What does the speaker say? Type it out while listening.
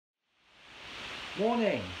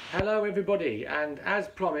Morning, hello everybody, and as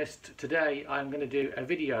promised today I'm going to do a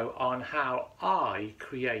video on how I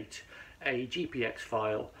create a GPX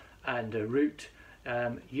file and a route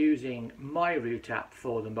using MyRouteApp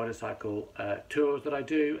for the motorcycle tours that I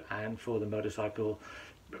do and for the motorcycle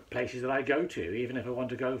places that I go to, even if I want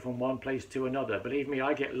to go from one place to another. Believe me,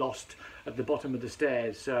 I get lost at the bottom of the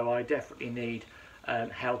stairs, so I definitely need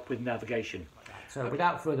help with navigation. So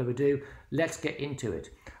without further ado, let's get into it.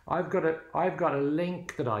 I've got a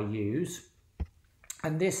link that I use,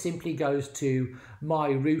 and this simply goes to my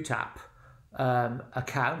MyRouteApp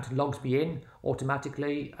account, logs me in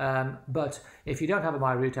automatically. But if you don't have a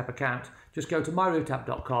MyRouteApp account, just go to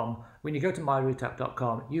myrouteapp.com. When you go to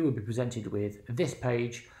myrouteapp.com, you will be presented with this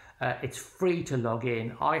page. It's free to log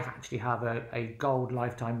in. I actually have a gold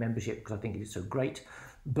lifetime membership because I think it is so great.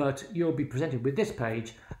 But you'll be presented with this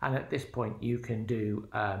page, and at this point you can do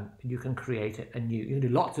you can create a new, you can do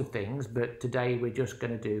lots of things, but today we're just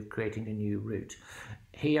going to do creating a new route.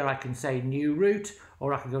 Here I can say new route,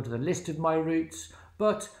 or I can go to the list of my routes,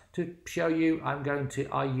 but to show you I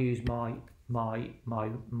use my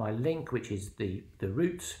link, which is the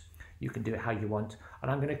routes. You can do it how you want,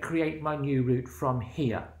 and I'm going to create my new route from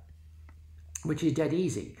here, which is dead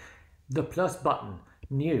easy. The plus button,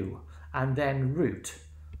 new, and then route.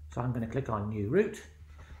 So I'm going to click on new route,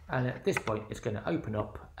 and at this point it's going to open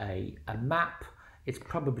up a map. It's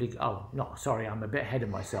probably, oh no, sorry, I'm a bit ahead of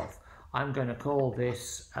myself. I'm going to call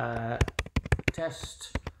this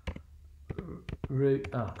test route,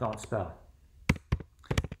 oh I can't spell,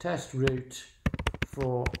 test route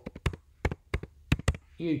for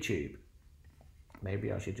YouTube.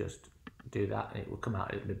 Maybe I should just do that and it will come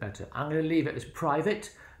out a little bit better. I'm going to leave it as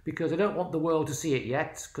private because I don't want the world to see it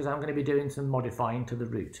yet, because I'm going to be doing some modifying to the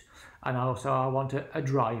route. And also I want a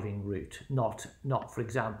driving route, not for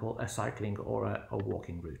example a cycling or a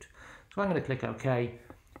walking route. So I'm going to click OK.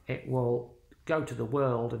 It will go to the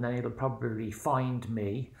world, and then it'll probably find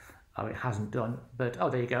me. Oh, it hasn't done, but oh,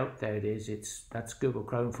 there you go, there it is. That's Google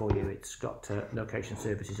Chrome for you. It's got location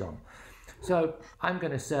services on. So I'm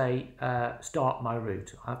going to say start my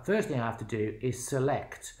route. First thing I have to do is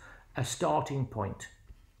select a starting point.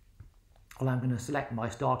 Well, I'm going to select my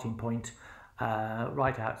starting point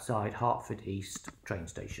right outside Hertford East train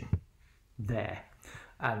station. There.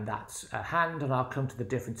 And that's a hand, and I'll come to the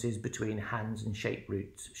differences between hands and shape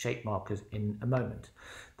routes, shape markers in a moment.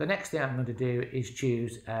 The next thing I'm going to do is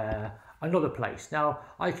choose another place. Now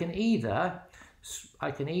I can either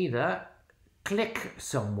click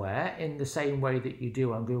somewhere in the same way that you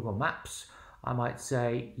do on Google Maps. I might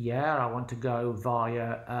say, yeah, I want to go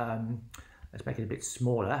via, let's make it a bit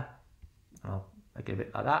smaller. I'll make it a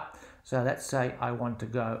bit like that. So let's say I want to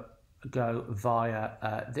go via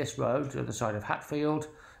this road to the side of Hatfield.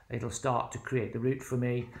 It'll start to create the route for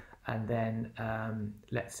me, and then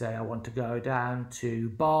let's say I want to go down to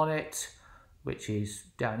Barnet, which is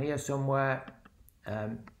down here somewhere,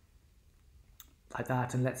 like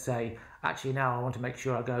that. And let's say actually now I want to make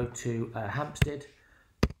sure I go to Hampstead.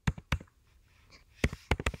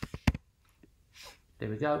 There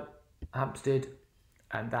we go, Hampstead.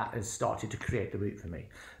 And that has started to create the route for me.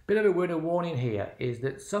 Bit of a word of warning here is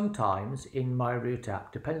that sometimes in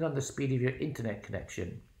MyRouteApp, depending on the speed of your internet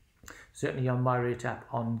connection, certainly on MyRouteApp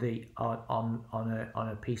on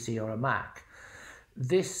a PC or a Mac,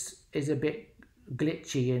 this is a bit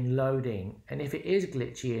glitchy in loading. And if it is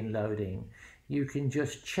glitchy in loading, you can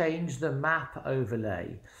just change the map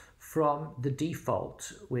overlay from the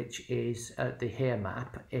default, which is the here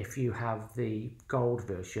map if you have the gold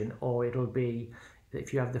version, or it'll be,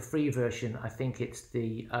 if you have the free version, I think it's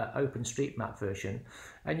the OpenStreetMap version,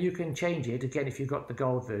 and you can change it again. If you've got the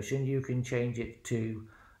gold version, you can change it to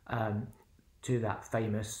that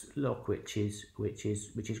famous look, which is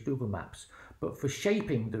Google Maps. But for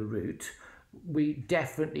shaping the route, we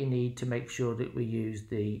definitely need to make sure that we use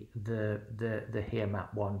the here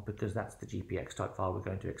map one, because that's the GPX type file we're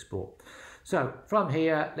going to export. So from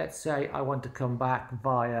here, let's say I want to come back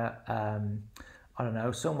via I don't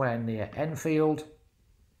know, somewhere near Enfield.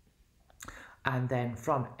 And then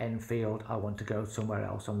from Enfield, I want to go somewhere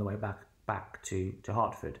else on the way back to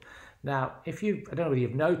Hertford. Now, I don't know whether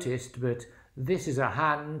you've noticed, but this is a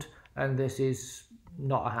hand, and this is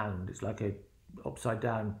not a hand. It's like a upside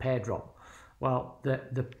down pear drop. Well,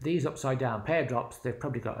 these upside down pear drops, they've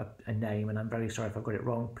probably got a name, and I'm very sorry if I've got it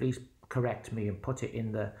wrong. Please correct me and put it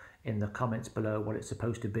in the comments below what it's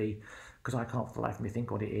supposed to be, because I can't for the life of me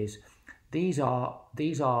think what it is. We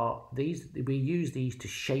use these to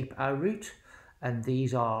shape our route, and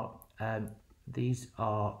these are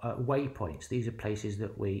waypoints. These are places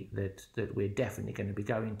that we're definitely going to be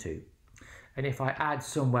going to. And if I add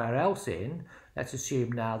somewhere else in, let's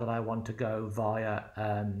assume now that I want to go via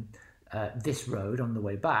this road on the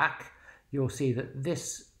way back, you'll see that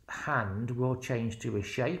this hand will change to a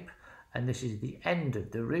shape, and this is the end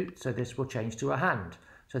of the route, so this will change to a hand.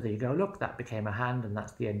 So there you go, look, that became a hand, and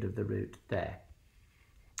that's the end of the route there.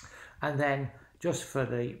 And then, just for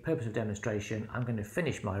the purpose of demonstration, I'm going to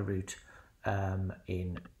finish my route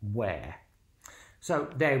in where. So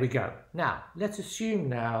there we go. Now, let's assume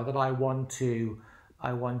now that I want to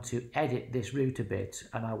edit this route a bit,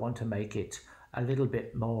 and I want to make it a little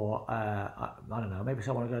bit more, I don't know, maybe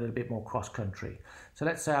I want to go a little bit more cross-country. So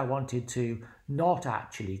let's say I wanted to not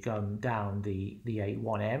actually come down the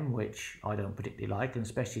A1M, which I don't particularly like, and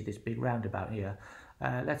especially this big roundabout here.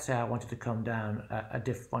 Let's say I wanted to come down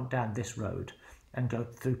down this road and go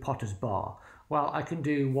through Potter's Bar. Well, I can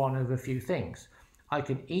do one of a few things. I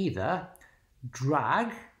can either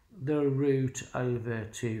drag the route over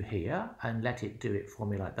to here and let it do it for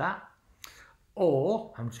me like that,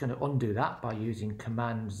 or I'm just going to undo that by using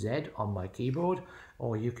Command Z on my keyboard,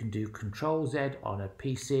 or you can do Control Z on a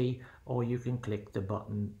PC, or you can click the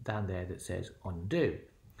button down there that says undo.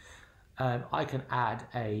 I can add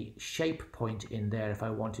a shape point in there if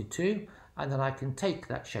I wanted to, and then I can take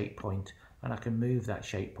that shape point and I can move that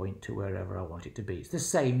shape point to wherever I want it to be. It's the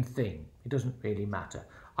same thing. It doesn't really matter.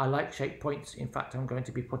 I like shape points. In fact, I'm going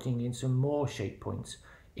to be putting in some more shape points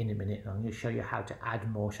in a minute, and I'm going to show you how to add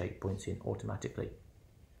more shape points in automatically.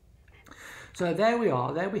 So there we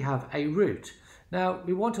are. There we have a route. Now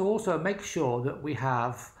we want to also make sure that we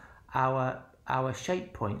have our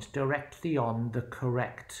shape points directly on the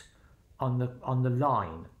correct on the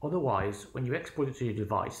line. Otherwise, when you export it to your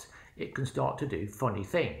device, it can start to do funny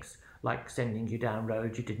things, like sending you down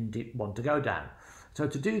roads you didn't want to go down. So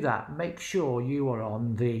to do that, make sure you are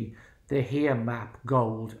on the here map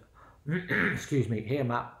gold, excuse me,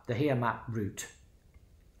 the here map route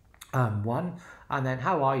one. And then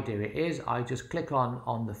how I do it is I just click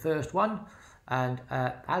on the first one, and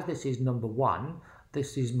as this is number 1,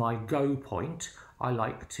 this is my go point. I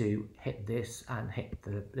like to hit this and hit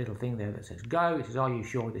the little thing there that says go. It says, are you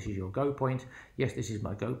sure this is your go point? Yes, this is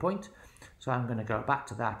my go point. So I'm going to go back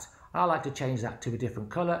to that. I like to change that to a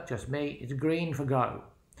different color, just me. It's green for go.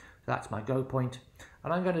 So that's my go point.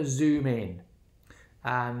 And I'm going to zoom in.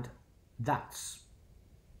 And that's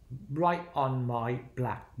right on my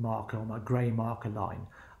black marker, or my gray marker line.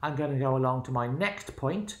 I'm going to go along to my next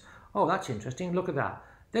point. Oh, that's interesting. Look at that.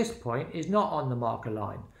 This point is not on the marker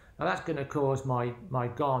line. Now that's going to cause my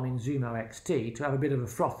Garmin Zumo XT to have a bit of a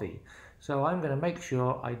frothy. So I'm going to make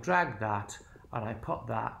sure I drag that and I put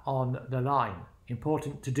that on the line.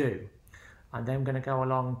 Important to do. And then I'm going to go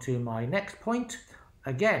along to my next point.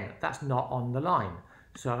 Again, that's not on the line.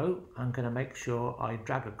 So I'm going to make sure I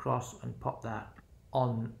drag across and pop that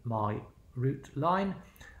on my route line.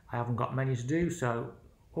 I haven't got many to do, so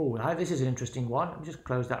this is an interesting one. Let me just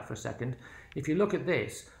close that for a second. If you look at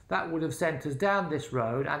this, that would have sent us down this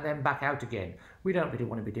road and then back out again. We don't really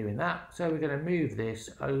want to be doing that, so we're going to move this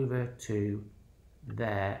over to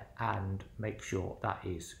there and make sure that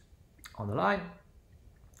is on the line.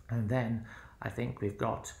 And then I think we've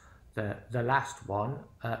got the last one.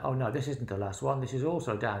 Oh no, this isn't the last one. This is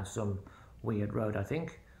also down some weird road, I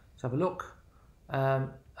think. Let's have a look. Oh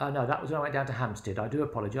no, that was when I went down to Hampstead. I do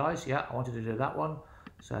apologise. Yeah, I wanted to do that one.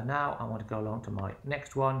 So now I want to go along to my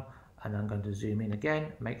next one, and I'm going to zoom in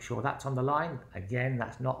again, make sure that's on the line. Again,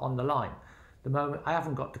 that's not on the line. The moment I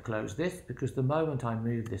haven't got to close this, because the moment I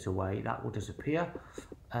move this away, that will disappear,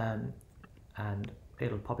 and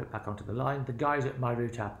it'll pop it back onto the line. The guys at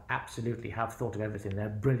MyRouteApp absolutely have thought of everything. They're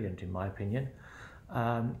brilliant, in my opinion.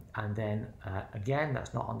 And then again,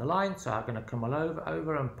 that's not on the line, so I'm going to come all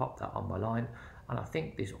over and pop that on my line. And I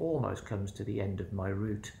think this almost comes to the end of my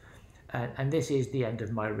route. And this is the end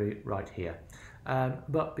of my route right here.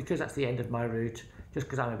 But because that's the end of my route, just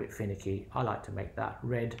because I'm a bit finicky, I like to make that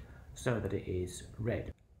red so that it is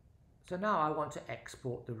red. So now I want to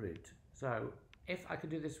export the route. So if I could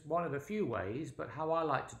do this one of a few ways, but how I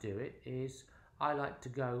like to do it is I like to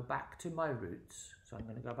go back to my routes. So I'm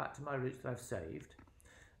going to go back to my routes that I've saved.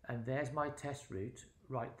 And there's my test route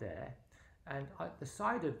right there. And at the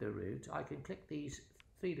side of the route, I can click these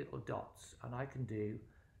 3 little dots, and I can do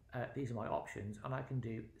these are my options, and I can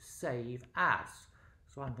do save as.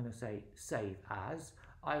 So I'm going to say save as.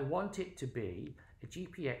 I want it to be a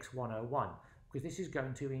GPX 101, because this is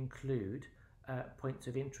going to include points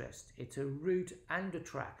of interest. It's a route and a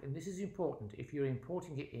track, and this is important if you're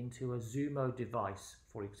importing it into a Zumo device,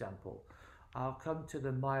 for example. I'll come to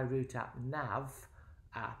the MyRouteApp nav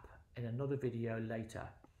app in another video later.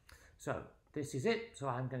 So this is it. So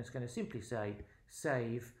I'm just going to simply say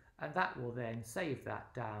save and that will then save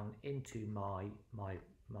that down into my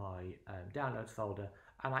downloads folder,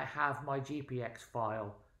 and I have my GPX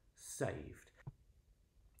file saved.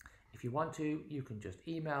 If you want to, you can just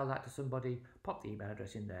email that to somebody, pop the email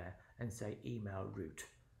address in there and say email route,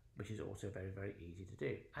 which is also very, very easy to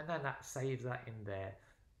do. And then that saves that in there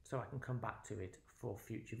so I can come back to it for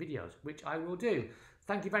future videos, which I will do.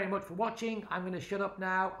 Thank you very much for watching. I'm going to shut up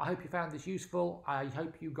now. I hope you found this useful. I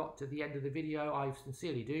hope you got to the end of the video. I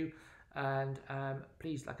sincerely do. And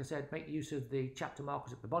please, like I said, make use of the chapter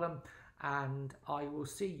markers at the bottom. And I will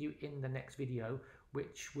see you in the next video,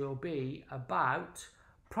 which will be about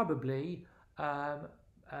probably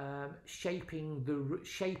shaping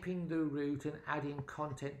the route and adding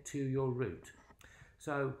content to your route.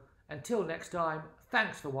 So until next time,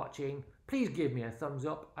 thanks for watching. Please give me a thumbs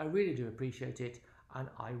up. I really do appreciate it. And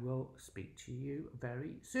I will speak to you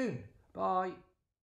very soon. Bye.